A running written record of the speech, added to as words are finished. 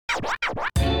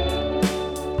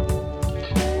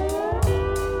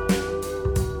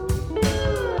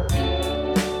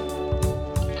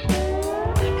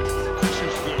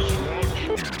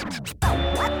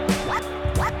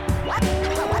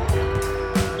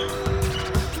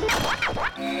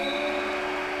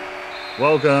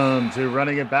Welcome to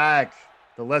Running It Back,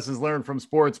 the Lessons Learned from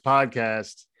Sports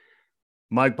podcast.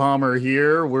 Mike Palmer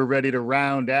here. We're ready to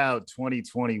round out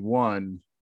 2021.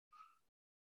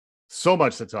 So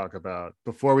much to talk about.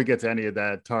 Before we get to any of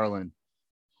that, Tarlin,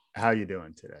 how you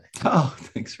doing today? Oh,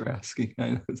 thanks for asking.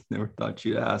 I never thought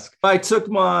you'd ask. I took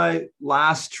my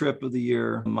last trip of the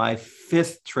year, my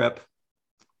fifth trip.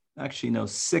 Actually, no,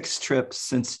 sixth trip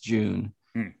since June.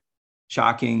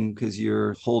 Shocking because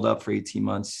you're holed up for 18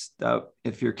 months. That,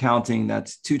 if you're counting,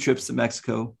 that's 2 trips to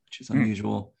Mexico, which is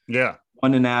unusual. Yeah.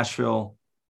 1 to Nashville.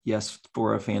 Yes,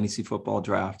 for a fantasy football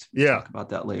draft. We'll talk about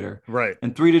that later. Right.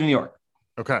 And 3 to New York.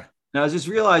 Okay. Now, I was just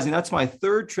realizing that's my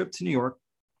 3rd trip to New York.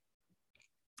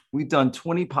 We've done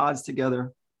 20 pods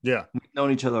together. Yeah. We've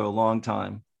known each other a long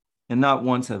time. And not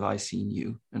once have I seen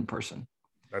you in person.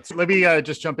 Let me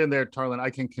just jump in there, Tarlin.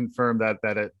 I can confirm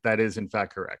that is in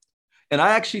fact correct. And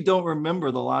I actually don't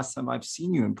remember the last time I've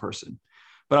seen you in person,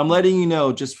 but I'm letting you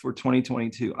know just for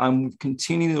 2022, I'm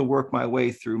continuing to work my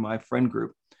way through my friend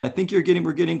group. I think we're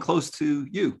getting close to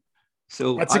you.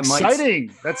 So that's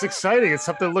exciting. That's exciting. It's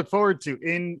something to look forward to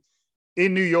in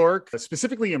New York,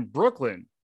 specifically in Brooklyn,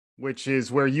 which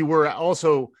is where you were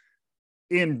also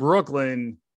in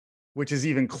Brooklyn, which is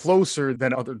even closer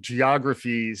than other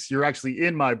geographies. You're actually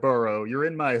in my borough. You're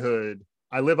in my hood.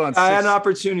 I live on. I had an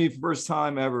opportunity, first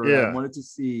time ever. Yeah. I wanted to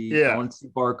see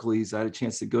Barclays. I had a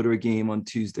chance to go to a game on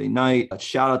Tuesday night. A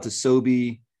shout out to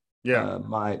Sobi,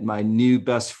 my new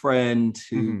best friend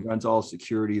who runs all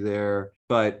security there.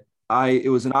 But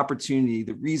it was an opportunity.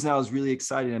 The reason I was really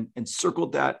excited and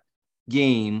circled that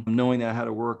game, knowing that I had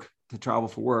to travel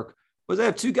for work, was I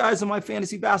have 2 guys on my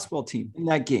fantasy basketball team in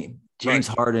that game: James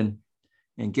Harden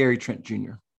and Gary Trent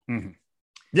Jr.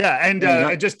 Yeah,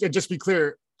 and just be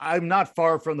clear, I'm not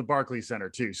far from the Barclays Center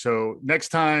too. So next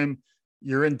time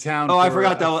you're in town. I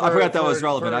forgot that was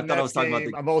relevant. I thought I was talking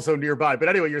about I'm also nearby. But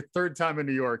anyway, your 3rd time in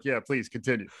New York. Yeah, please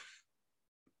continue.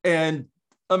 And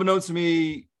unbeknownst to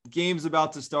me, game's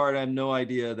about to start. I have no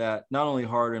idea that not only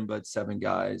Harden, but 7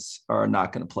 guys are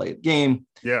not going to play the game.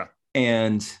 Yeah.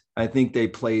 And I think they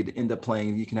end up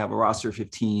playing. You can have a roster of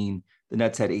 15. The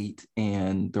Nets had 8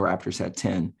 and the Raptors had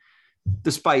 10.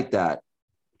 Despite that,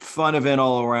 fun event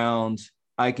all around.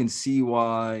 I can see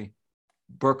why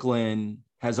Brooklyn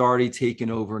has already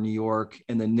taken over New York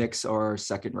and the Knicks are a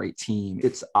second-rate team.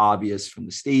 It's obvious from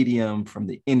the stadium, from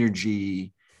the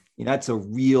energy. That's a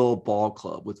real ball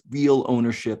club with real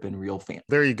ownership and real fans.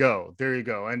 There you go.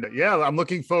 And I'm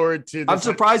looking forward to this. I'm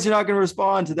surprised you're not going to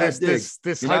respond to that dig.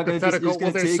 This hypothetical.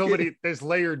 There's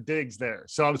layered digs there.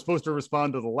 So I'm supposed to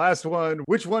respond to the last one.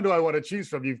 Which one do I want to choose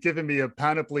from? You've given me a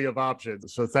panoply of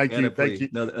options. So thank you.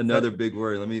 Another big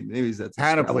word. Maybe that's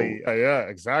panoply. Yeah,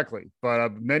 exactly.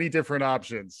 But many different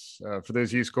options for those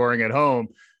of you scoring at home.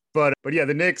 But yeah,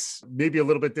 the Knicks, maybe a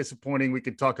little bit disappointing. We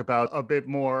could talk about a bit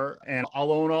more, and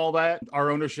I'll own all that.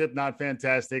 Our ownership, not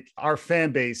fantastic. Our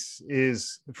fan base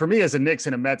is, for me as a Knicks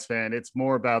and a Mets fan, it's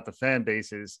more about the fan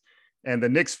bases. And the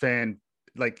Knicks fan,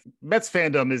 like Mets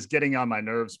fandom, is getting on my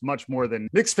nerves much more than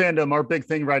Knicks fandom. Our big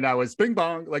thing right now is bing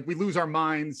bong. Like, we lose our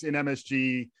minds in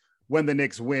MSG when the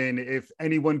Knicks win. If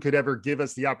anyone could ever give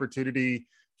us the opportunity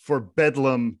for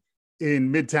Bedlam in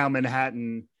Midtown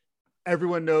Manhattan,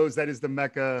 everyone knows that is the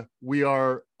Mecca. We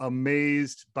are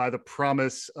amazed by the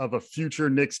promise of a future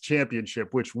Knicks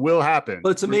championship, which will happen. But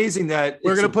it's amazing that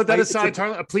we're going to put that aside.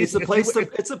 Please,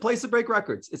 it's a place to break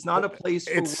records. It's not a place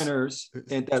for winners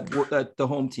and that the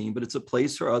home team, but it's a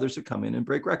place for others to come in and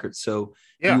break records. So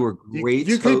you were great.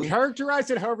 You can characterize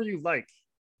it however you like,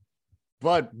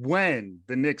 but when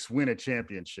the Knicks win a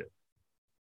championship,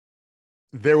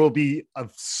 there will be a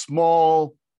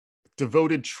small,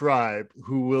 devoted tribe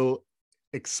who will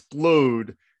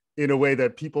explode in a way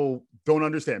that people don't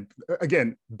understand.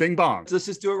 Again, bing bong. Let's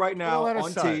just do it right now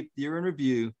on tape. Year in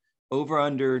review. Over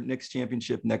under Knicks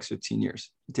championship next 15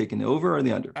 years. You taking the over or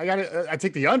the under? I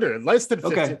take the under. Less than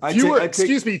 15.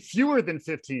 Okay. Fewer than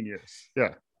 15 years.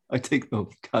 Yeah. Oh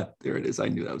God, there it is. I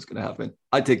knew that was going to happen.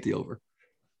 I take the over.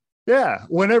 Yeah,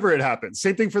 whenever it happens.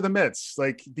 Same thing for the Mets.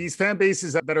 Like, these fan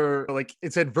bases that are like,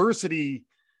 it's adversity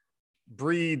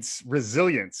breeds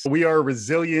resilience. We are a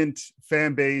resilient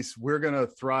fan base. We're going to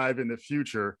thrive in the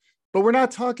future. But we're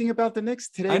not talking about the Knicks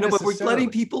today. I know, but we're letting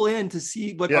people in to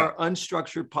see what our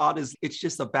unstructured pod is. It's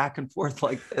just a back and forth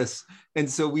like this. And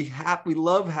so we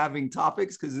love having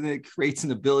topics because then it creates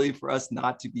an ability for us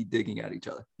not to be digging at each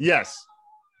other. Yes,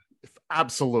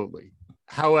 absolutely.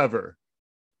 However,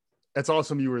 it's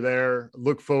awesome you were there.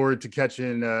 Look forward to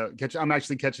catching. I'm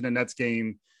actually catching a Nets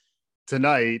game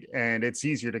tonight, and it's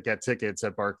easier to get tickets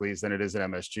at Barclays than it is at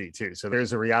MSG too. So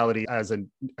there's a reality as a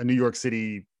New York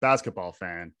City basketball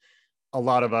fan. a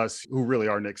lot of us who really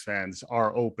are Knicks fans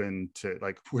are open to,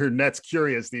 like, we're Nets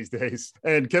curious these days.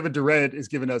 And Kevin Durant has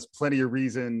given us plenty of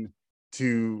reason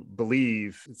to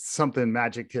believe something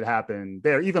magic could happen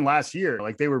there. Even last year,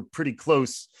 like, they were pretty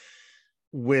close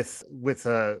with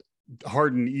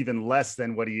Harden even less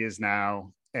than what he is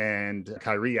now, and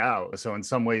Kyrie out. So in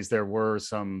some ways there was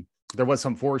some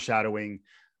foreshadowing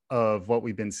of what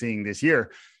we've been seeing this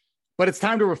year. But it's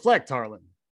time to reflect, Harlan.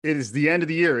 It is the end of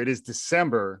the year. It is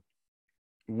December.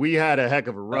 We had a heck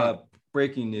of a run.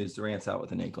 Breaking news: Durant's out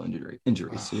with an ankle injury.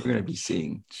 So you're going to be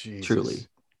seeing Jesus. Truly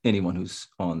anyone who's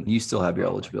on. You still have your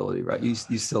eligibility, right? You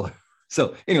still.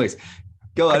 So, anyways,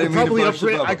 go.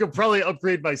 I could probably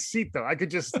upgrade my seat though. I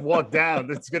could just walk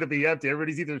down. It's going to be empty.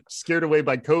 Everybody's either scared away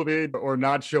by COVID or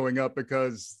not showing up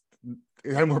because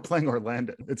we're playing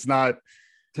Orlando. It's not.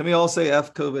 Can we all say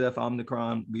F COVID, F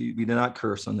Omicron? We did not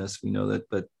curse on this. We know that,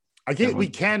 but. We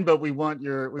can, but we want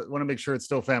to make sure it's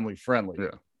still family friendly.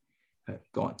 Yeah. Okay,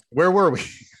 go on. Where were we?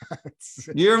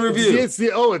 Year in review.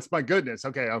 It's my goodness.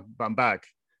 Okay, I'm back.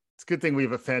 It's a good thing we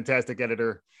have a fantastic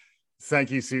editor. Thank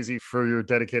you, Susie, for your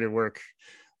dedicated work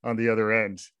on the other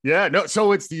end. Yeah, no.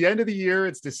 So it's the end of the year.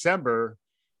 It's December.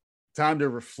 Time to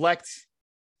reflect,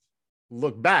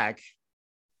 look back,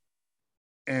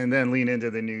 and then lean into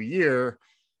the new year.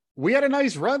 We had a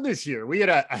nice run this year. We had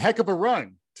a heck of a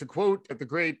run. To quote the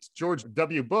great George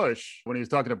W. Bush when he was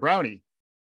talking to Brownie,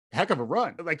 heck of a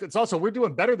run. Like, it's also, we're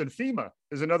doing better than FEMA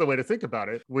is another way to think about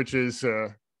it, which is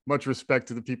much respect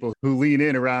to the people who lean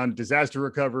in around disaster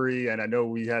recovery. And I know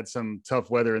we had some tough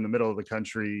weather in the middle of the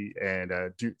country, and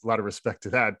a lot of respect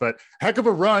to that, but heck of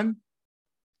a run,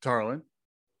 Tarlin.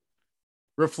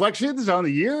 Reflections on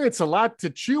the year. It's a lot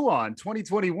to chew on.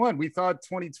 2021. We thought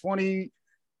 2020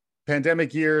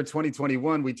 pandemic year,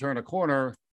 2021, we turn a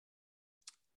corner.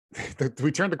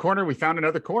 We turned the corner. We found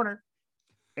another corner,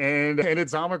 and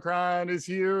it's Omicron is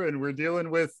here, and we're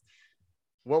dealing with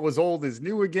what was old is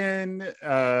new again.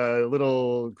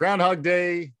 Little Groundhog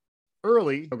Day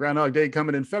early, Groundhog Day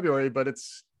coming in February, but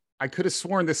I could have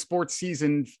sworn the sports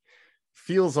season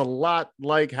feels a lot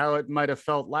like how it might have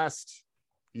felt last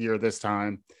year this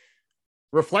time.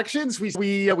 Reflections.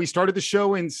 We started the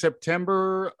show in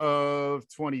September of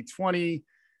 2020.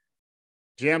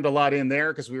 Jammed a lot in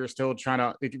there because we were still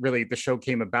the show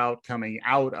came about coming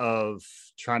out of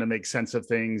trying to make sense of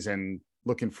things and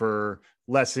looking for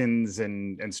lessons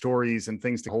and stories and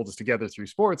things to hold us together through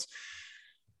sports.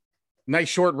 Nice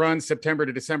short run, September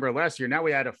to December last year. Now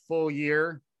we had a full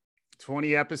year,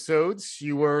 20 episodes.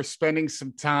 You were spending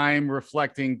some time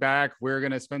reflecting back. We're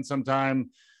going to spend some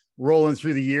time rolling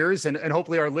through the years, and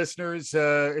hopefully our listeners,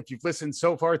 if you've listened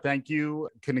so far, thank you.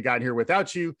 Couldn't have gotten here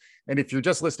without you. And if you're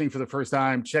just listening for the first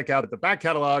time, check out the back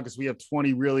catalog, because we have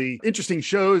 20 really interesting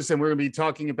shows, and we're going to be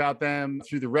talking about them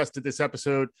through the rest of this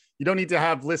episode. You don't need to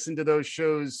have listened to those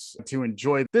shows to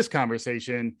enjoy this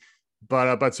conversation,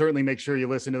 but certainly make sure you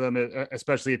listen to them,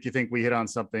 especially if you think we hit on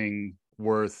something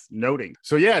worth noting.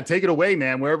 So yeah, take it away,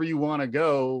 man. Wherever you want to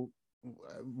go.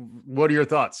 What are your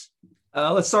thoughts?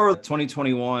 Let's start with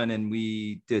 2021, and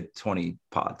we did 20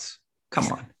 pods. Come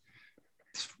on,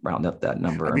 let's round up that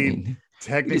number. I mean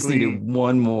technically, we just needed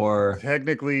one more.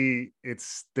 Technically,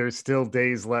 there's still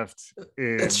days left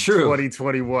in That's true.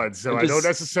 2021. So I don't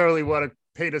necessarily want to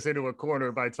paint us into a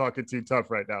corner by talking too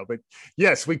tough right now. But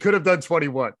yes, we could have done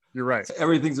 21. You're right.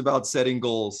 Everything's about setting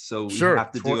goals, so we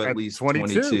have to do at least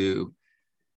 22,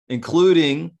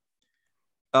 including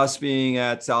us being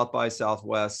at South by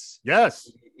Southwest.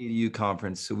 Yes. EDU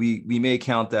conference. So we may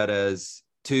count that as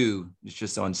 2. It's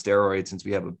just on steroids since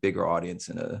we have a bigger audience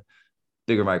and a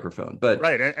bigger microphone. But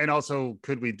right. And also,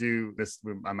 could we do this?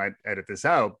 I might edit this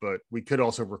out, but we could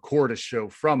also record a show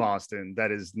from Austin.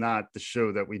 That is not the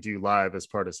show that we do live as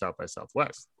part of South by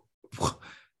Southwest.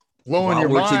 Blowing your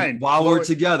mind while we're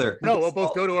together. No, we'll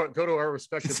both go to our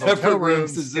respective hotel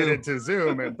rooms to get into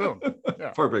Zoom, and boom.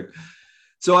 Yeah. Perfect.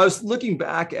 So I was looking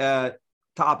back at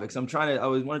topics. I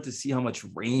wanted to see how much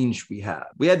range we had.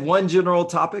 We had one general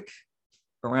topic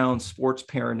around sports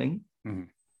parenting. Mm-hmm.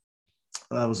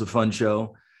 That was a fun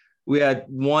show. We had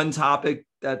one topic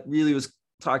that really was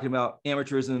talking about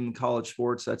amateurism in college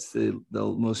sports. That's the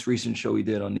most recent show we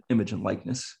did on image and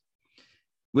likeness.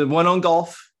 We had one on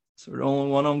golf. So we're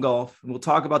only one on golf. And we'll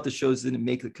talk about the shows that didn't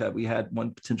make the cut. We had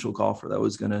one potential golfer that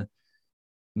was going to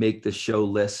make the show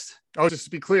list. Oh, just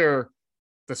to be clear,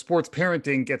 the sports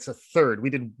parenting gets a third. We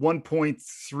did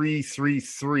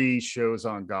 1.333 shows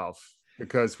on golf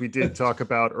because we did talk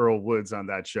about Earl Woods on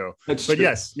that show. That's true.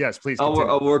 Yes, please.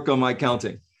 I'll work on my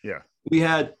counting. Yeah. We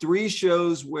had 3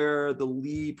 shows where the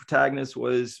lead protagonist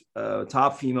was a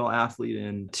top female athlete,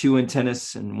 and 2 in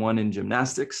tennis and 1 in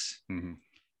gymnastics. Mm-hmm.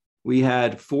 We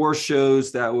had 4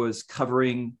 shows that was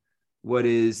covering what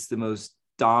is the most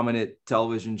dominant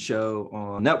television show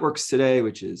on networks today,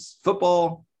 which is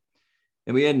football.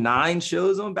 And we had 9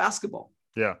 shows on basketball.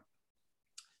 Yeah.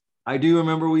 I do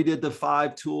remember we did the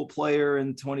 5-tool player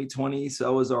in 2020. So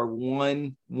that was our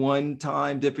one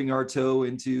time dipping our toe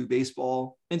into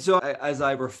baseball. And so as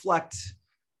I reflect,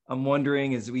 I'm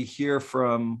wondering, as we hear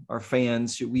from our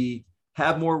fans, should we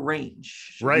have more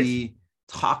range? Should we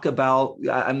talk about,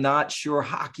 I'm not sure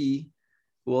hockey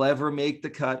will ever make the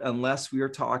cut unless we are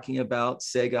talking about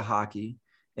Sega hockey.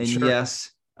 And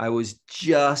yes, I was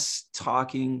just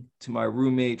talking to my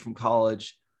roommate from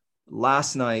college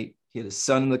last night. He had his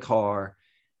son in the car,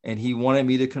 and he wanted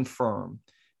me to confirm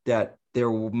that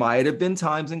there might have been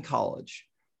times in college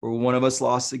where one of us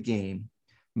lost a game,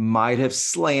 might have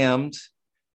slammed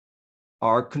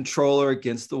our controller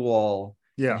against the wall,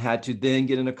 and had to then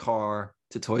get in a car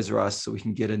to Toys R Us so we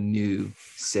can get a new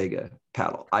Sega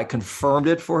paddle. I confirmed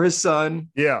it for his son.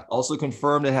 Yeah. Also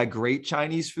confirmed it had great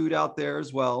Chinese food out there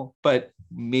as well. But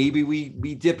maybe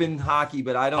we dip in hockey,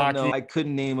 but I don't know. I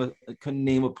couldn't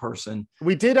name a person.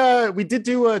 We did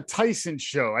do a Tyson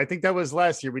show. I think that was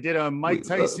last year. We did a Mike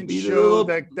Tyson show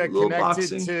that connected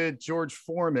boxing to George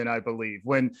Foreman, I believe,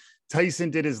 when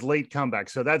Tyson did his late comeback.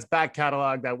 So that's back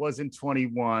catalog. That was in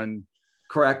 21.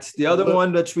 Correct. The other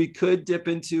one that we could dip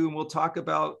into, and we'll talk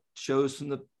about shows from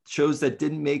the shows that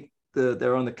didn't make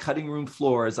they're on the cutting room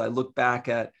floor as I look back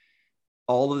at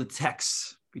all of the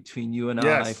texts between you and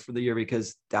I for the year,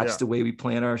 because that's the way we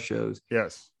plan our shows.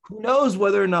 Yes. Who knows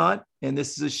whether or not, and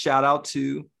this is a shout out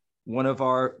to one of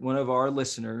our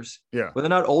listeners, whether or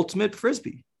not Ultimate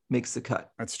Frisbee makes the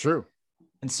cut. That's true.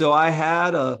 And so I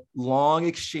had a long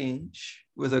exchange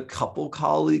with a couple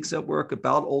colleagues at work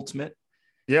about Ultimate.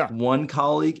 Yeah. One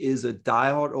colleague is a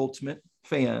diehard Ultimate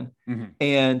fan.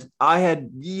 And I had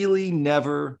really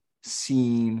never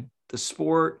seen the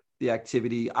sport, the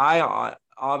activity. I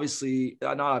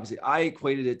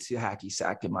equated it to hacky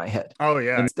sack in my head. Oh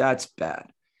yeah. And that's bad.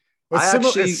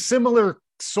 A similar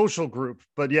social group,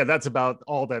 but yeah, that's about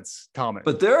all that's common.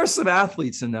 But there are some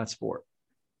athletes in that sport.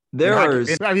 There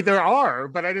are,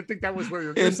 but I didn't think that was where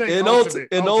you're saying in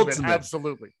ultimate.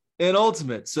 Absolutely. In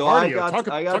Ultimate. So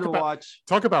cardio. I got to watch.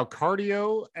 Talk about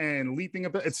cardio and leaping.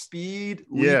 It's speed,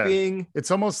 leaping. It's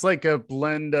almost like a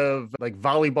blend of like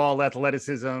volleyball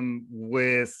athleticism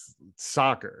with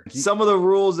soccer. Some of the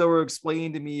rules that were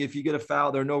explained to me, if you get a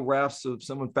foul, there are no refs. So if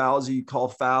someone fouls you, call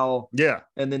foul. Yeah.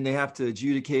 And then they have to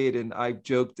adjudicate. And I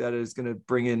joked that it's going to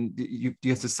bring in, you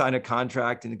have to sign a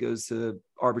contract and it goes to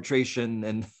arbitration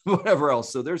and whatever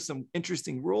else. So there's some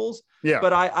interesting rules. Yeah.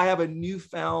 But I have a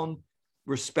newfound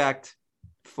respect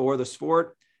for the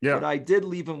sport. Yeah. But I did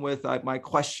leave him with my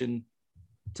question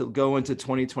to go into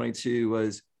 2022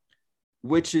 was,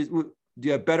 do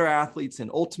you have better athletes in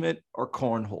Ultimate or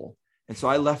cornhole? And so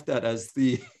I left that as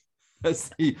the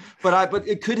but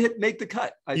it could make the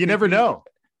cut. You never know.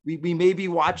 We may be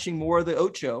watching more of the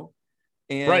Ocho,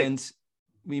 and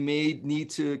we may need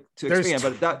to expand.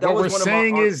 But that what was we're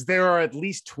saying is there are at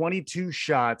least 22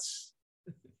 shots.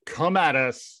 Come at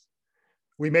us.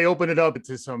 We may open it up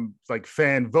to some like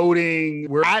fan voting.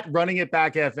 We're at Running It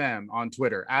Back FM on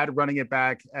Twitter, at Running It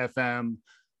Back FM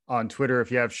on Twitter.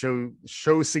 If you have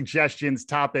show suggestions,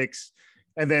 topics,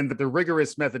 and then the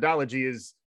rigorous methodology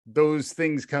is those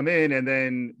things come in and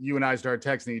then you and I start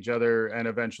texting each other and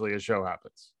eventually a show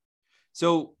happens.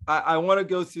 So I want to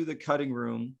go through the cutting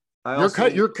room.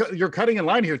 You're cutting in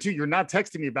line here too. You're not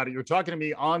texting me about it. You're talking to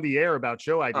me on the air about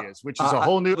show ideas, which is a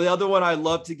whole new. The other one I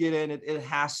love to get in, it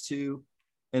has to.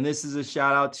 And this is a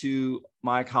shout out to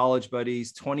my college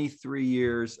buddies. 23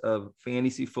 years of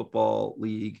fantasy football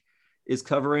league is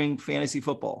covering fantasy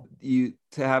football. To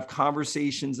have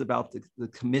conversations about the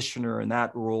commissioner and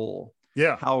that role.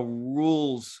 Yeah. How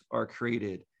rules are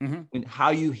created and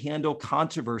how you handle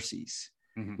controversies.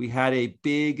 We had a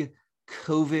big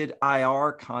COVID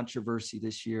IR controversy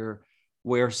this year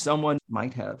where someone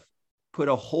might have put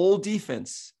a whole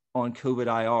defense on COVID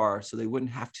IR so they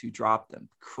wouldn't have to drop them.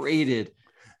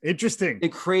 Interesting.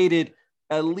 It created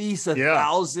at least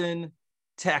 1,000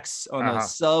 texts on a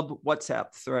sub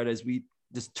WhatsApp thread as we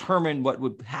determined what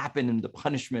would happen in the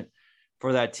punishment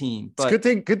for that team. But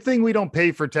it's good thing we don't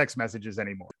pay for text messages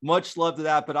anymore. Much love to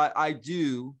that. But I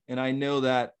do, and I know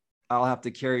that I'll have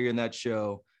to carry you in that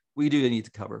show. We do need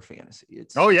to cover fantasy.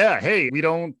 Hey, we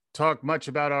don't talk much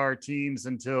about our teams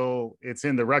until it's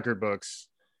in the record books.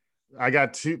 I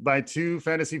got two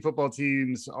fantasy football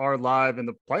teams are live in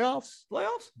the playoffs.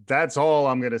 That's all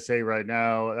I'm going to say right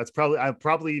now. I'll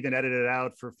probably even edit it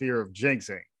out for fear of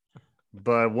jinxing,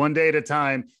 but one day at a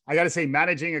time. I got to say,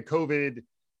 managing a COVID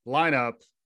lineup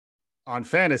on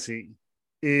fantasy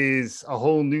is a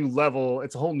whole new level.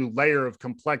 It's a whole new layer of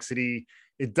complexity.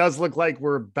 It does look like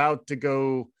we're about to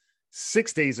go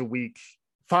 6 days a week.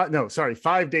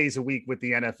 5 days a week with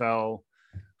the NFL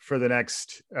for the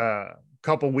next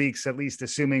couple weeks, at least,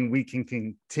 assuming we can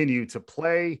continue to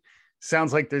play.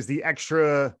 Sounds like there's the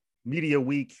extra media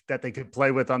week that they could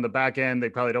play with on the back end. They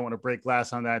probably don't want to break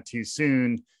glass on that too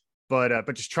soon, but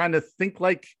just trying to think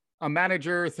like a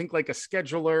manager, think like a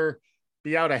scheduler,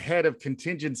 be out ahead of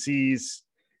contingencies.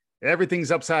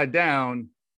 Everything's upside down.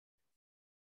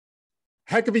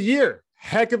 Heck of a year.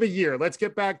 Let's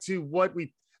get back to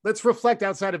let's reflect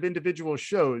outside of individual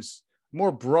shows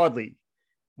more broadly.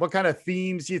 What kind of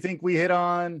themes do you think we hit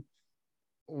on?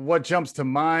 What jumps to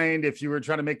mind if you were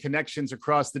trying to make connections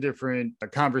across the different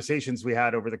conversations we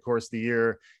had over the course of the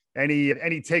year? Any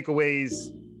takeaways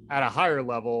at a higher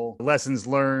level, lessons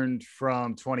learned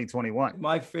from 2021?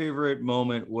 My favorite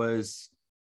moment was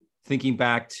thinking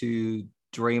back to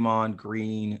Draymond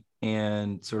Green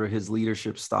and sort of his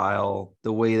leadership style,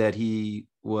 the way that he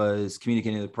was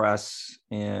communicating to the press.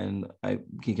 And I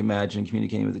can imagine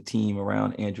communicating with the team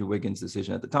around Andrew Wiggins'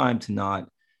 decision at the time to not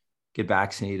get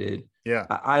vaccinated. Yeah.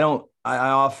 I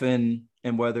often,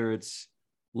 and whether it's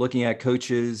looking at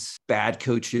coaches, bad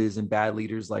coaches and bad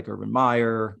leaders like Urban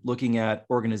Meyer, looking at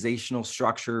organizational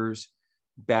structures,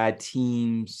 bad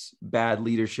teams, bad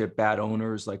leadership, bad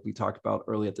owners, like we talked about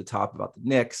early at the top about the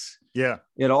Knicks. Yeah.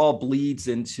 It all bleeds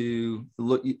into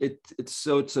it's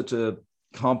such a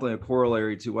complementary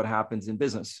corollary to what happens in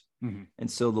business. Mm-hmm. And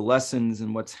so the lessons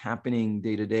and what's happening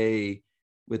day to day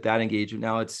with that engagement.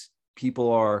 Now it's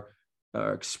people are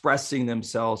expressing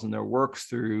themselves in their works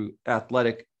through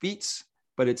athletic feats,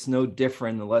 but it's no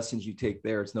different. The lessons you take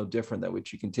there, it's no different than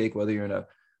which you can take, whether you're in a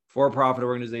for-profit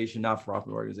organization,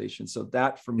 not-for-profit organization. So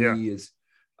that for me is,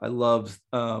 I love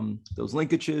those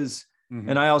linkages. Mm-hmm.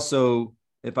 And I also,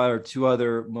 if I were two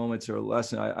other moments or a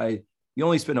lesson, you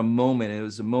only spent a moment. It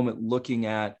was a moment looking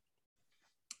at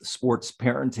sports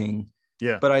parenting.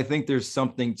 Yeah. But I think there's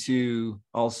something to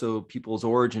also people's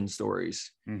origin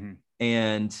stories. Mm-hmm.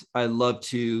 And I love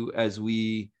to, as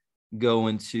we go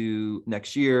into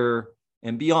next year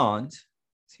and beyond,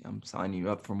 see, I'm signing you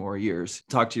up for more years,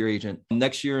 talk to your agent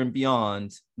next year and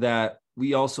beyond, that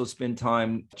we also spend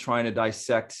time trying to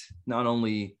dissect not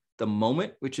only the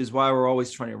moment, which is why we're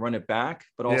always trying to run it back,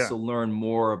 but also learn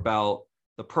more about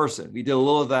the person. We did a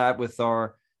little of that with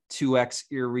our 2X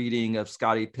ear reading of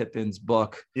Scottie Pippen's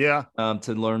book, to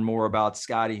learn more about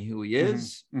Scottie, who he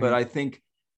is. Mm-hmm. But I think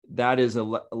that is a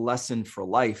lesson for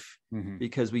life,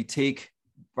 because we take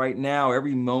right now,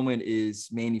 every moment is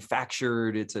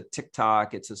manufactured. It's a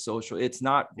TikTok, it's a social, it's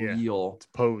not real. It's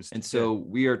posed. And so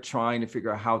we are trying to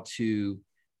figure out how to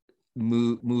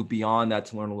move beyond that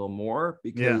to learn a little more,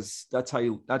 because that's how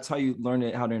you learn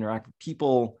how to interact with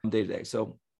people day to day.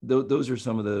 So those are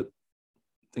some of the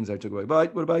things I took away.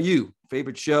 But what about you?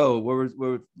 Favorite show?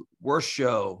 What worst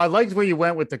show? I liked where you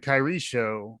went with the Kyrie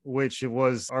show, which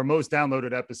was our most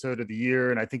downloaded episode of the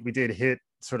year. And I think we did hit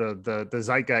sort of the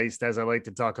zeitgeist, as I like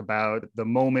to talk about, the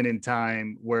moment in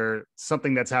time where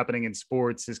something that's happening in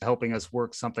sports is helping us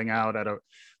work something out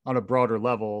on a broader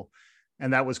level.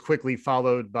 And that was quickly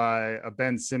followed by a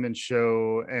Ben Simmons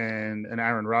show and an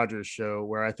Aaron Rodgers show,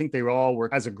 where I think they all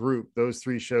were, as a group, those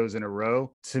three shows in a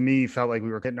row, to me, felt like we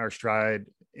were hitting our stride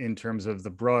in terms of the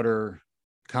broader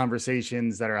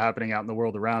conversations that are happening out in the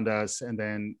world around us. And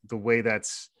then the way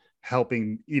that's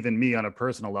helping even me on a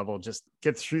personal level just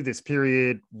get through this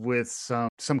period with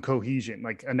some cohesion,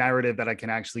 like a narrative that I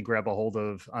can actually grab a hold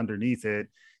of underneath it,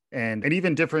 and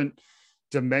even different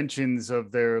dimensions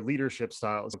of their leadership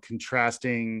styles,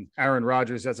 contrasting Aaron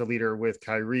Rodgers as a leader with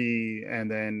Kyrie,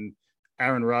 and then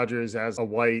Aaron Rodgers as a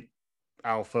white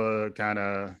alpha kind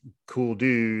of cool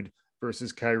dude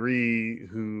versus Kyrie,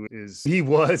 he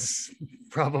was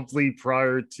probably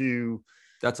prior to.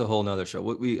 That's a whole nother show.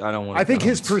 I think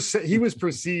he was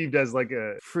perceived as like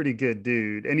a pretty good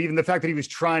dude. And even the fact that he was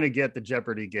trying to get the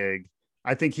Jeopardy gig,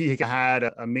 I think he had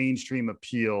a mainstream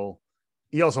appeal.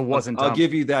 He also wasn't. I'll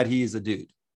give you that. He is a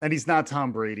dude. And he's not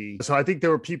Tom Brady. So I think there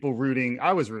were people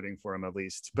I was rooting for him at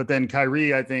least. But then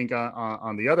Kyrie, I think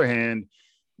on the other hand,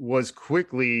 was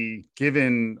quickly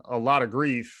given a lot of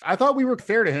grief. I thought we were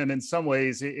fair to him in some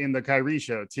ways in the Kyrie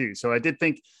show too. So I did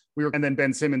think we were, and then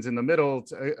Ben Simmons in the middle,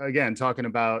 again, talking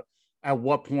about at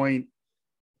what point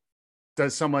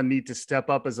does someone need to step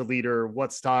up as a leader?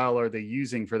 What style are they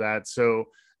using for that? So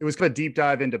it was kind of a deep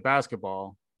dive into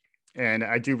basketball. And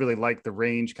I do really like the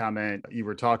range comment you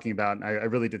were talking about. And I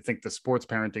really did think the sports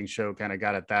parenting show kind of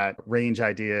got at that range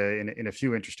idea in a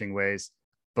few interesting ways.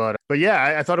 But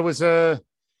yeah, I thought it was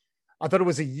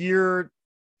a year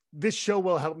this show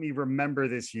will help me remember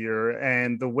this year,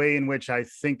 and the way in which I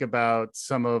think about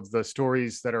some of the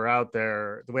stories that are out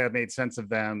there, the way I've made sense of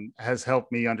them has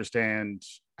helped me understand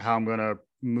how I'm going to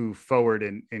move forward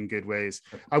in good ways.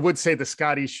 I would say the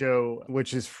Scotty show,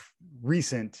 which is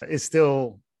recent, is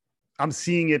still, I'm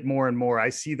seeing it more and more. I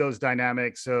see those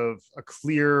dynamics of a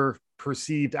clear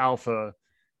perceived alpha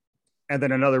and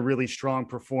then another really strong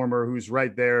performer who's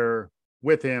right there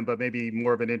with him, but maybe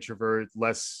more of an introvert,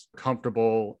 less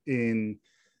comfortable in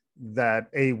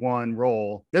that A1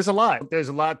 role. There's a lot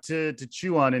to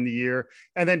chew on in the year.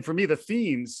 And then for me, the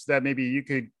themes that maybe you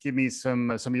could give me some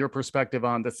of your perspective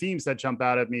on. The themes that jump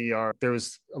out at me are, there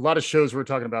was a lot of shows we're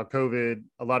talking about COVID,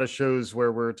 a lot of shows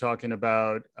where we're talking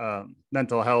about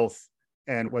mental health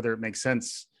and whether it makes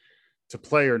sense to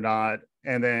play or not.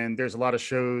 And then there's a lot of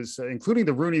shows, including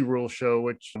the Rooney Rule show,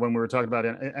 which when we were talking about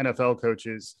NFL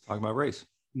coaches. Talking about race.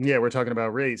 Yeah, we're talking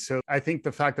about race. So I think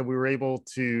the fact that we were able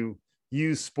to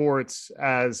use sports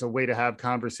as a way to have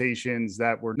conversations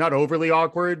that were not overly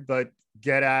awkward, but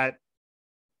get at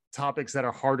topics that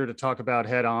are harder to talk about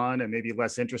head on and maybe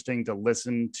less interesting to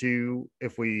listen to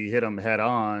if we hit them head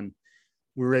on,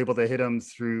 we were able to hit them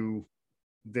through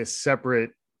this separate,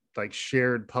 like,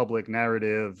 shared public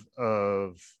narrative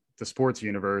of the sports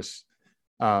universe.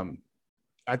 I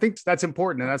think that's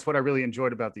important, and that's what I really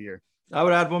enjoyed about the year. I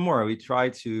would add one more. I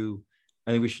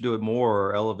think we should do it more,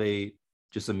 or elevate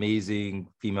just amazing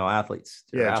female athletes.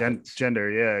 Yeah, gender.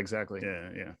 Yeah, exactly.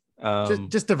 Yeah.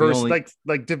 Just diverse,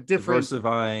 different,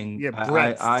 diversifying. Yeah,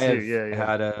 breadth. I have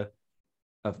had a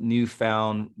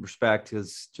newfound respect,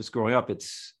 because just growing up,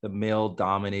 it's a male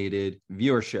dominated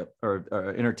viewership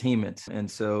or entertainment. And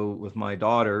so with my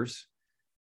daughters,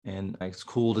 and it's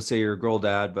cool to say you're a girl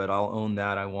dad, but I'll own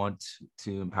that. I want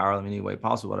to empower them in any way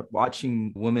possible. But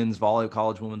watching college women's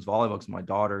volleyball, because my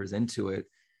daughter is into it,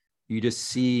 you just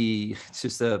see it's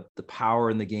just the power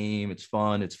in the game. It's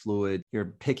fun. It's fluid.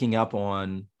 You're picking up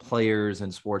on players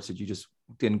and sports that you just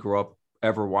didn't grow up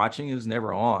ever watching. It was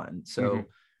never on. So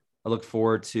I look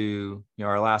forward to,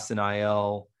 our last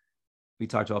NIL. We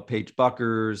talked about Paige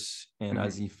Buckers and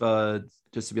Azzi Fudd,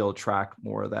 just to be able to track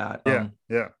more of that.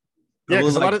 Yeah.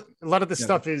 Because a lot of this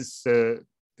stuff is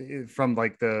from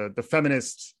like the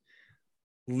feminist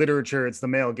literature. It's the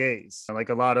male gaze. Like,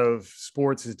 a lot of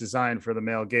sports is designed for the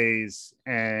male gaze,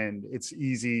 and it's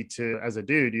easy to, as a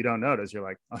dude, you don't notice. You're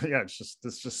like, oh yeah, it's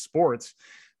just sports.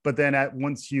 But then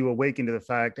once you awaken to the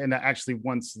fact, and actually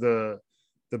once the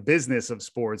business of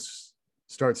sports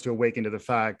starts to awaken to the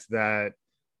fact that,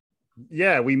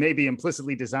 yeah, we may be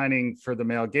implicitly designing for the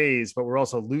male gaze, but we're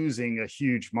also losing a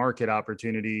huge market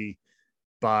opportunity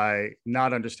by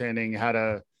not understanding how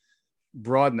to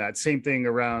broaden that. Same thing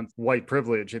around white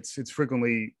privilege. It's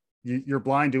frequently, you're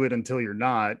blind to it until you're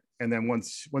not. And then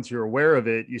once you're aware of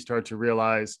it, you start to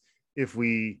realize, if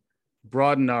we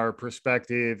broaden our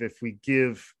perspective, if we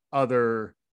give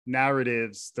other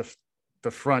narratives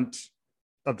the front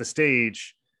of the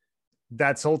stage,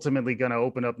 that's ultimately going to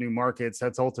open up new markets.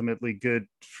 That's ultimately good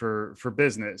for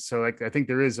business. So I think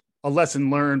there is a lesson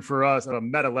learned for us, a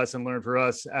meta lesson learned for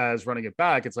us as Running It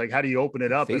Back. It's like, how do you open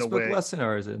it up Facebook in a way? Lesson,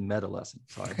 or is it a meta lesson?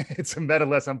 Sorry. It's a meta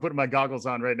lesson. I'm putting my goggles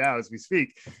on right now as we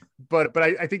speak. But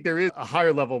I think there is a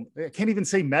higher level. I can't even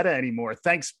say meta anymore.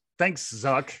 Thanks,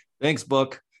 Zuck. Thanks,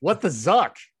 book. What the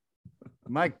Zuck?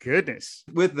 My goodness.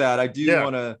 With that, I do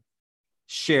want to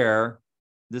share,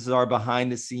 this is our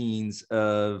behind the scenes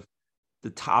of the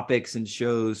topics and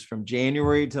shows from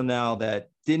January till now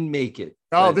that didn't make it.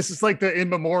 Oh, this is like the in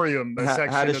memoriam section.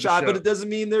 Had a shot, but it doesn't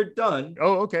mean they're done.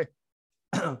 Oh, okay.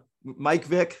 Mike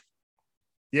Vick.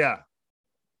 Yeah.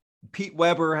 Pete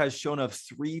Weber has shown up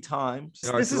 3 times.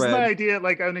 This is my idea.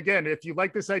 Like, and again, if you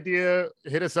like this idea,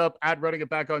 hit us up at Running It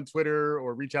Back on Twitter,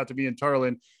 or reach out to me and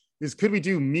Tarlin. Could we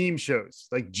do meme shows?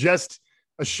 Like, just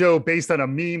a show based on a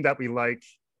meme that we like.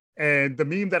 And the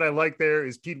meme that I like there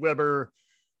is Pete Weber.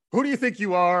 Who do you think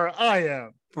you are? I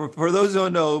am. For those who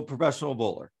don't know, professional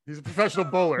bowler. He's a professional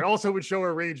bowler. Also would show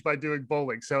our range by doing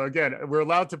bowling. So again, we're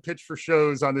allowed to pitch for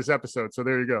shows on this episode. So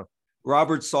there you go.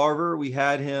 Robert Sarver, we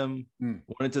had him,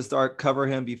 wanted to cover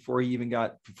him before he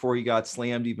got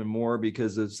slammed even more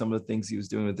because of some of the things he was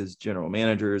doing with his general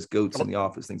managers, goats in the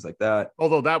office, things like that.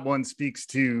 Although that one speaks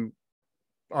to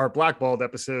our blackballed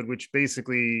episode, which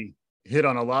basically hit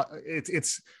on a lot.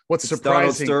 It's surprising.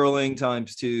 Donald Sterling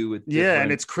times 2 with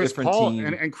and it's Chris Paul,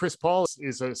 and Chris Paul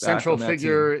is a central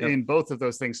figure in both of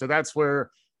those things. So that's where,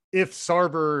 if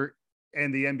Sarver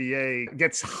and the NBA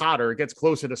gets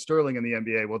closer to Sterling in the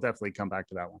NBA, we'll definitely come back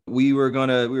to that one. We were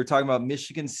talking about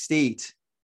Michigan State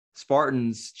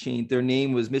Spartans changed their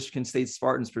name, was Michigan State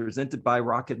Spartans, presented by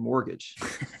Rocket Mortgage.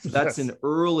 So that's an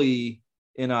early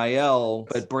NIL,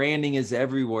 but branding is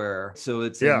everywhere. So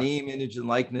it's a name, image, and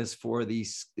likeness for the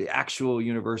actual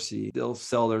university. They'll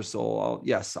sell their soul.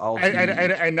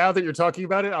 And now that you're talking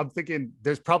about it, I'm thinking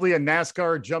there's probably a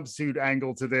NASCAR jumpsuit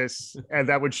angle to this, and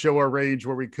that would show a range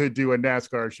where we could do a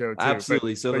NASCAR show too.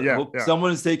 Absolutely.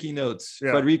 Someone is taking notes.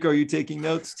 Frederico, are you taking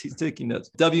notes? He's taking notes.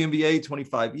 WNBA,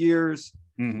 25 years.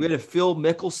 Mm-hmm. We had a Phil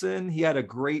Mickelson. He had a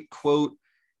great quote,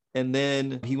 and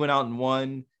then he went out and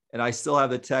won. And I still have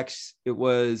the text. It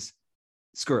was,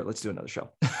 screw it, let's do another show.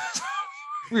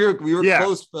 we were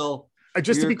close, Phil.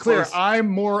 Just to be clear, I'm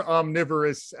more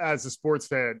omnivorous as a sports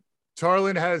fan.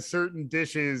 Tarlin has certain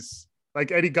dishes,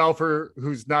 like Eddie Golfer,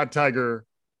 who's not Tiger,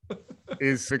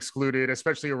 is excluded,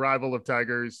 especially a rival of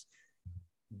Tiger's.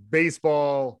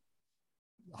 Baseball,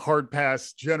 hard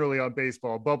pass generally on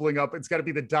baseball. Bubbling up, it's got to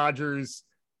be the Dodgers.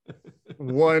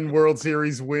 One World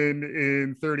Series win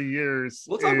in 30 years.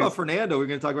 We'll talk about Fernando. We're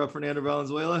going to talk about Fernando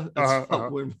Valenzuela.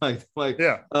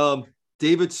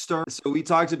 David Stern. So we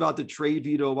talked about the trade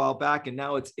veto a while back, and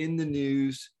now it's in the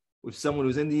news with someone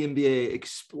who's in the NBA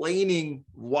explaining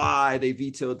why they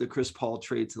vetoed the Chris Paul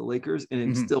trade to the Lakers, and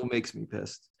it still makes me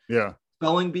pissed. Yeah.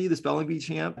 The spelling bee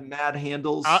champ, Mad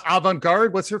Handles.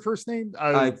 Avant-Garde, what's her first name?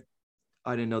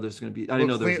 I didn't know there's going to be. I didn't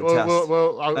know there was a test.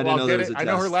 I'll get it. I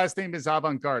know her last name is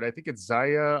Avant-Garde. I think it's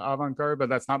Zaya Avant-Garde, but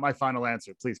that's not my final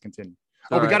answer. Please continue.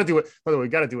 We got to do it. By the way, we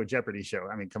got to do a Jeopardy show.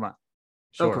 I mean, come on.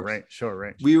 Sure,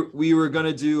 right. We were going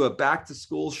to do a back to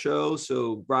school show.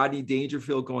 So Rodney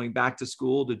Dangerfield going back to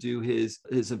school to do his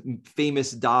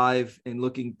famous dive and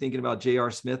thinking about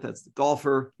J.R. Smith as the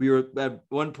golfer. We were at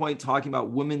one point talking about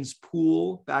women's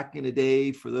pool back in the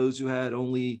day. For those who had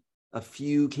only a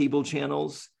few cable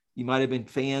channels, you might have been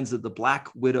fans of the Black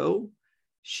Widow.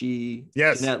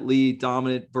 Jeanette Lee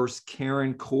dominant versus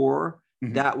Karen Core.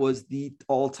 Mm-hmm. That was the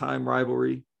all-time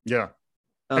rivalry. Yeah.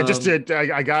 I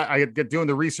get doing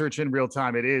the research in real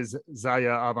time. It is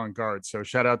Zaya Avant-Garde. So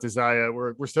shout out to Zaya.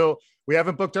 We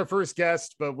haven't booked our first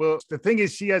guest, but the thing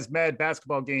is she has mad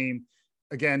basketball game,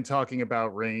 again, talking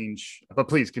about range, but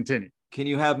please continue. Can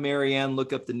you have Marianne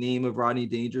look up the name of Rodney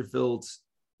Dangerfield's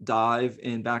dive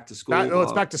in back to school?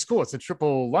 It's back to school. It's a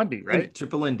triple Lundy, right?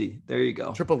 Triple Lindy. There you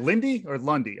go. Triple Lindy or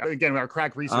Lundy? Again, our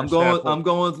crack research. I'm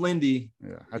going with Lindy.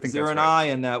 Yeah, I think is there an eye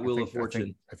in that Wheel of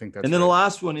Fortune? I think that's. And then the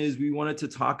last one is we wanted to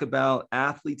talk about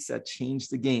athletes that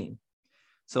changed the game.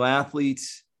 So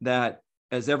athletes that,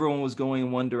 as everyone was going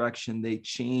in one direction, they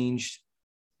changed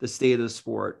the state of the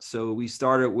sport. So we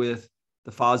started with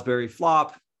the Fosbury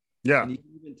flop. Yeah. And you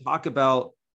can even talk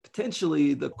about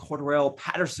potentially the Cordarrelle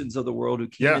Pattersons of the world who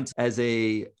came in as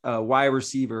a wide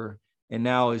receiver and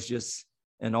now is just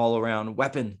an all-around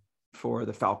weapon for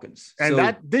the Falcons.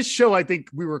 And this show, I think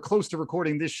we were close to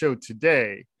recording this show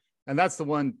today. And that's the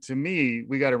one, to me,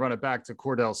 we got to run it back to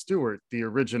Cordell Stewart, the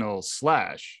original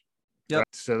Slash. Yep. Right?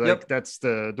 So that's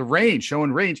the range,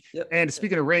 showing range. Yep. And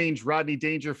speaking of range, Rodney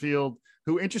Dangerfield,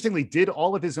 who interestingly did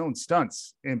all of his own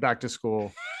stunts in Back to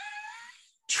School.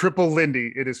 Triple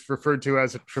Lindy, it is referred to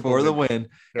as a triple for the Lindy. win.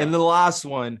 Yeah. And the last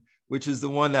one, which is the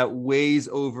one that weighs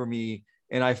over me,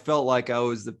 and I felt like I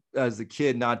was as a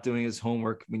kid not doing his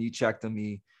homework when you checked on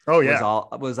me.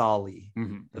 Was Ali,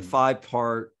 the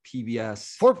 5-part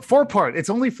PBS. Four part. It's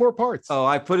only 4 parts. Oh,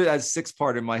 I put it as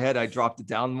 6-part in my head. I dropped it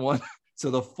down one.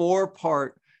 So the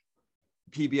 4-part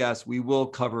PBS, we will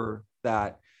cover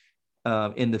that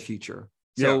in the future.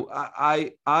 So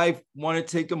I want to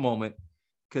take a moment,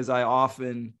 because I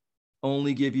often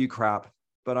only give you crap,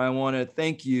 but I want to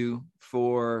thank you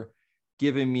for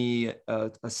giving me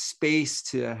a space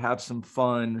to have some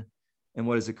fun in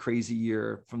what is a crazy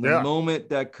year. From the moment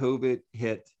that COVID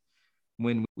hit,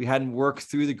 when we hadn't worked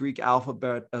through the Greek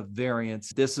alphabet of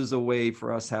variants, this is a way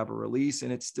for us to have a release,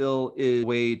 and it still is a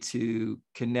way to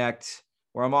connect,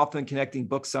 where I'm often connecting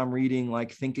books I'm reading,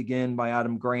 like Think Again by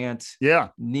Adam Grant,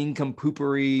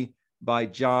 Nincompoopery by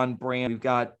John Brand. We've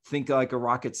got Think Like a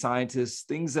Rocket Scientist,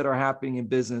 things that are happening in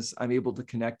business. I'm able to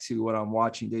connect to what I'm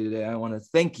watching day to day. I want to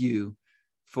thank you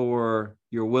for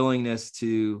your willingness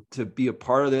to be a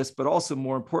part of this, but also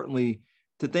more importantly,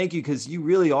 to thank you because you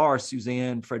really are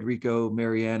Suzanne, Frederico,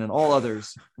 Marianne, and all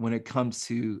others when it comes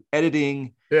to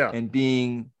editing and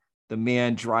being the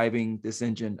man driving this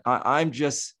engine. I'm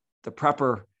just the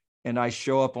prepper and I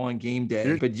show up on game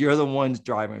day, but you're the ones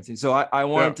driving everything. So I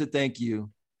wanted to thank you.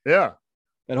 Yeah.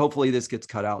 And hopefully this gets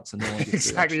cut out. So no one gets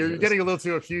exactly. You're getting a little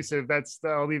too effusive.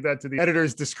 I'll leave that to the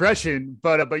editor's discretion.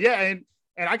 But yeah,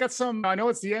 and I got some, I know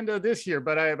it's the end of this year,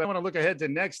 but I want to look ahead to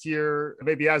next year.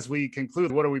 Maybe as we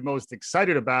conclude, what are we most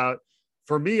excited about?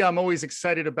 For me, I'm always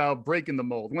excited about breaking the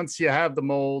mold. Once you have the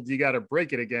mold, you got to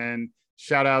break it again.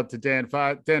 Shout out to Dan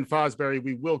Fosbury.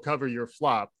 We will cover your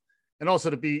flop. and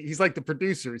also he's like the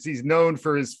producers. He's known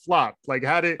for his flop. Like,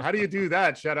 how do you do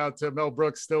that? Shout out to Mel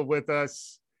Brooks, still with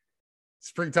us.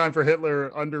 Springtime for Hitler,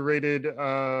 underrated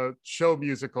show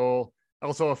musical.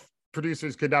 Also,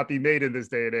 producers could not be made in this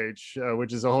day and age,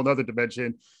 which is a whole nother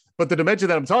dimension. But the dimension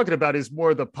that I'm talking about is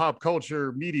more the pop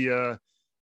culture media.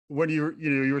 When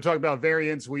you were talking about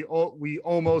variants, we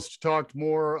almost talked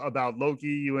more about Loki.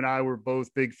 You and I were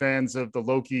both big fans of the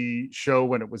Loki show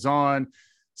when it was on.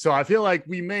 So I feel like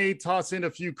we may toss in a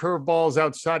few curveballs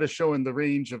outside of showing the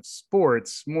range of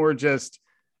sports, more just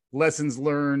lessons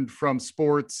learned from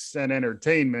sports and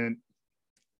entertainment.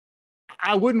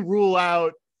 I wouldn't rule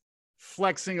out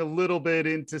flexing a little bit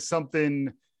into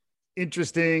something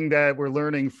interesting that we're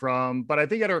learning from, but I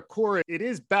think at our core, it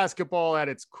is basketball at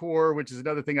its core, which is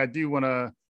another thing I do want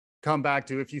to come back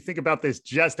to. If you think about this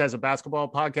just as a basketball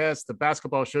podcast, the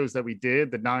basketball shows that we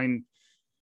did, the 9+,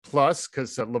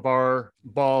 because LeVar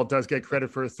Ball does get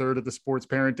credit for a third of the sports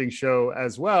parenting show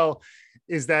as well,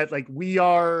 is that like we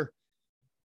are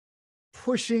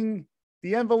pushing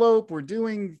the envelope, we're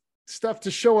doing stuff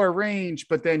to show our range,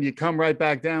 but then you come right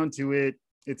back down to it.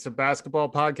 It's a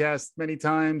basketball podcast many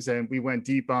times, and we went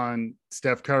deep on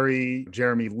Steph Curry,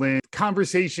 Jeremy Lin,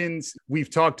 conversations. We've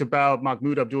talked about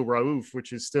Mahmoud Abdul-Rauf,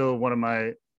 which is still one of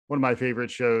my favorite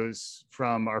shows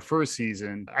from our first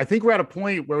season. I think we're at a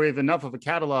point where we have enough of a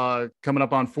catalog coming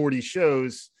up on 40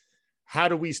 shows. How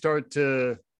do we start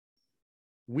to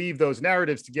weave those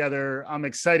narratives together? I'm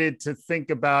excited to think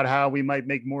about how we might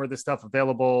make more of this stuff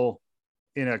available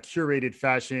in a curated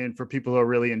fashion for people who are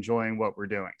really enjoying what we're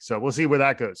doing. So we'll see where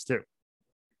that goes too.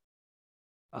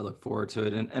 I look forward to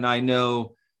it. And I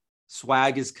know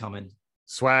swag is coming.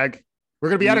 Swag. We're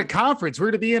going to be at a conference. We're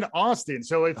going to be in Austin.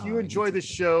 So if you enjoy this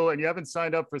show and you haven't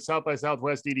signed up for South by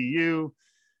Southwest EDU,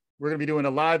 we're going to be doing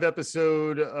a live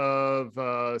episode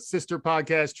of sister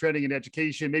podcast, Trending in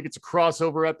Education. Maybe it's a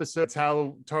crossover episode. It's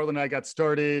how Tarlin and I got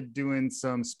started doing this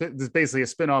is basically a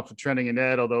spinoff of Trending in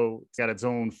Ed, although it's got its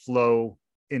own flow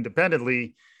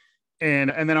independently. And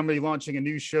then I'm going to be launching a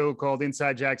new show called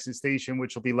Inside Jackson Station,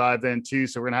 which will be live then too.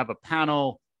 So we're going to have a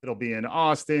panel. It'll be in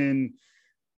Austin,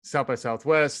 South by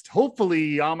Southwest.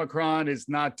 Hopefully Omicron is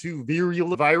not too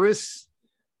virulent virus.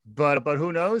 But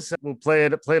who knows? We'll play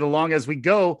it along as we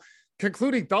go.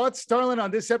 Concluding thoughts, Tarlin,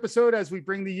 on this episode as we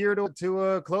bring the year to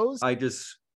a close? I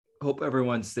just hope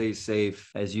everyone stays safe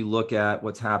as you look at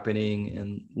what's happening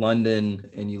in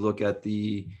London and you look at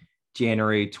the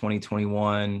January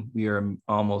 2021. We are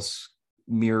almost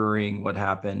mirroring what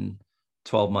happened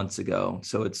 12 months ago.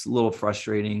 So it's a little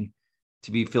frustrating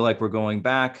to feel like we're going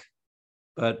back,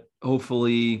 but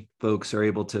hopefully folks are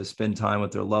able to spend time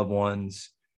with their loved ones,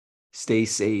 stay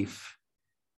safe,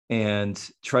 and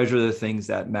treasure the things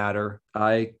that matter.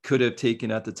 I could have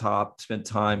taken at the top, spent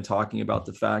time talking about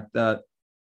the fact that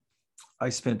I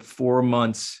spent 4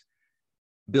 months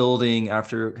building,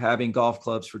 after having golf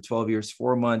clubs for 12 years,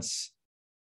 4 months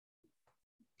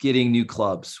getting new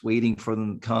clubs, waiting for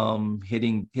them to come,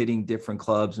 hitting different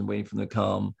clubs and waiting for them to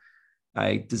come.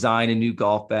 I designed a new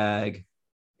golf bag,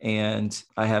 and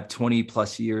I have 20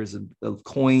 plus years of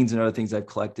coins and other things I've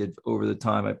collected over the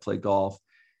time I played golf.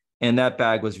 And that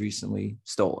bag was recently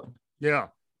stolen. Yeah.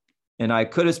 And I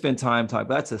could have spent time talking,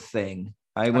 but that's a thing.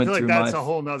 I went feel through like that's my a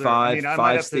whole nother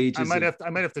five stages. I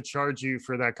might have to charge you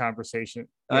for that conversation.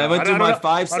 I went through my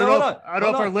 5 stages. I don't know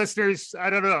if our listeners, I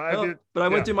don't know. But I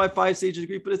went through my 5 stages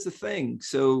degree, but it's a thing.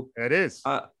 So it is.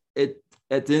 At the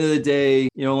end of the day,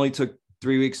 it only took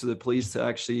 3 weeks for the police to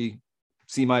actually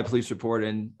see my police report,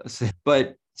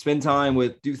 but spend time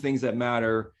do things that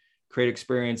matter, create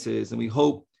experiences. And we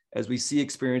hope as we see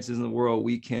experiences in the world,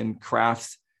 we can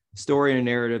craft story and a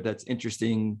narrative that's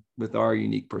interesting with our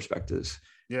unique perspectives.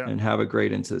 Yeah. And have a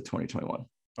great into 2021.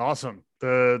 Awesome.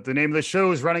 The name of the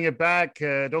show is Running It Back.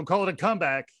 Don't call it a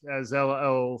comeback, as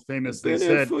LL famously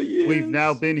said. We've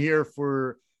now been here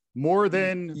for more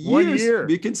than 1 year.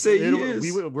 We can say years.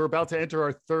 We're about to enter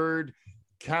our 3rd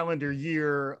calendar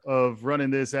year of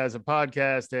running this as a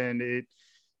podcast, and it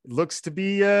looks to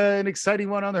be an exciting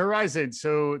one on the horizon.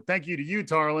 So thank you to you,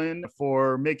 Tarlin,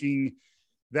 for making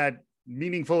that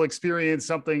meaningful experience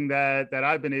something that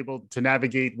I've been able to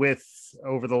navigate with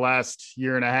over the last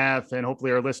year and a half, and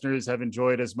hopefully our listeners have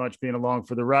enjoyed as much being along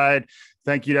for the ride.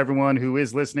 Thank you to everyone who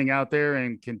is listening out there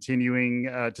and continuing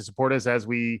to support us as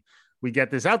we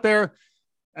get this out there.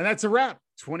 And that's a wrap.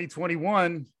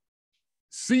 2021.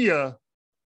 See ya.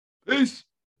 Peace.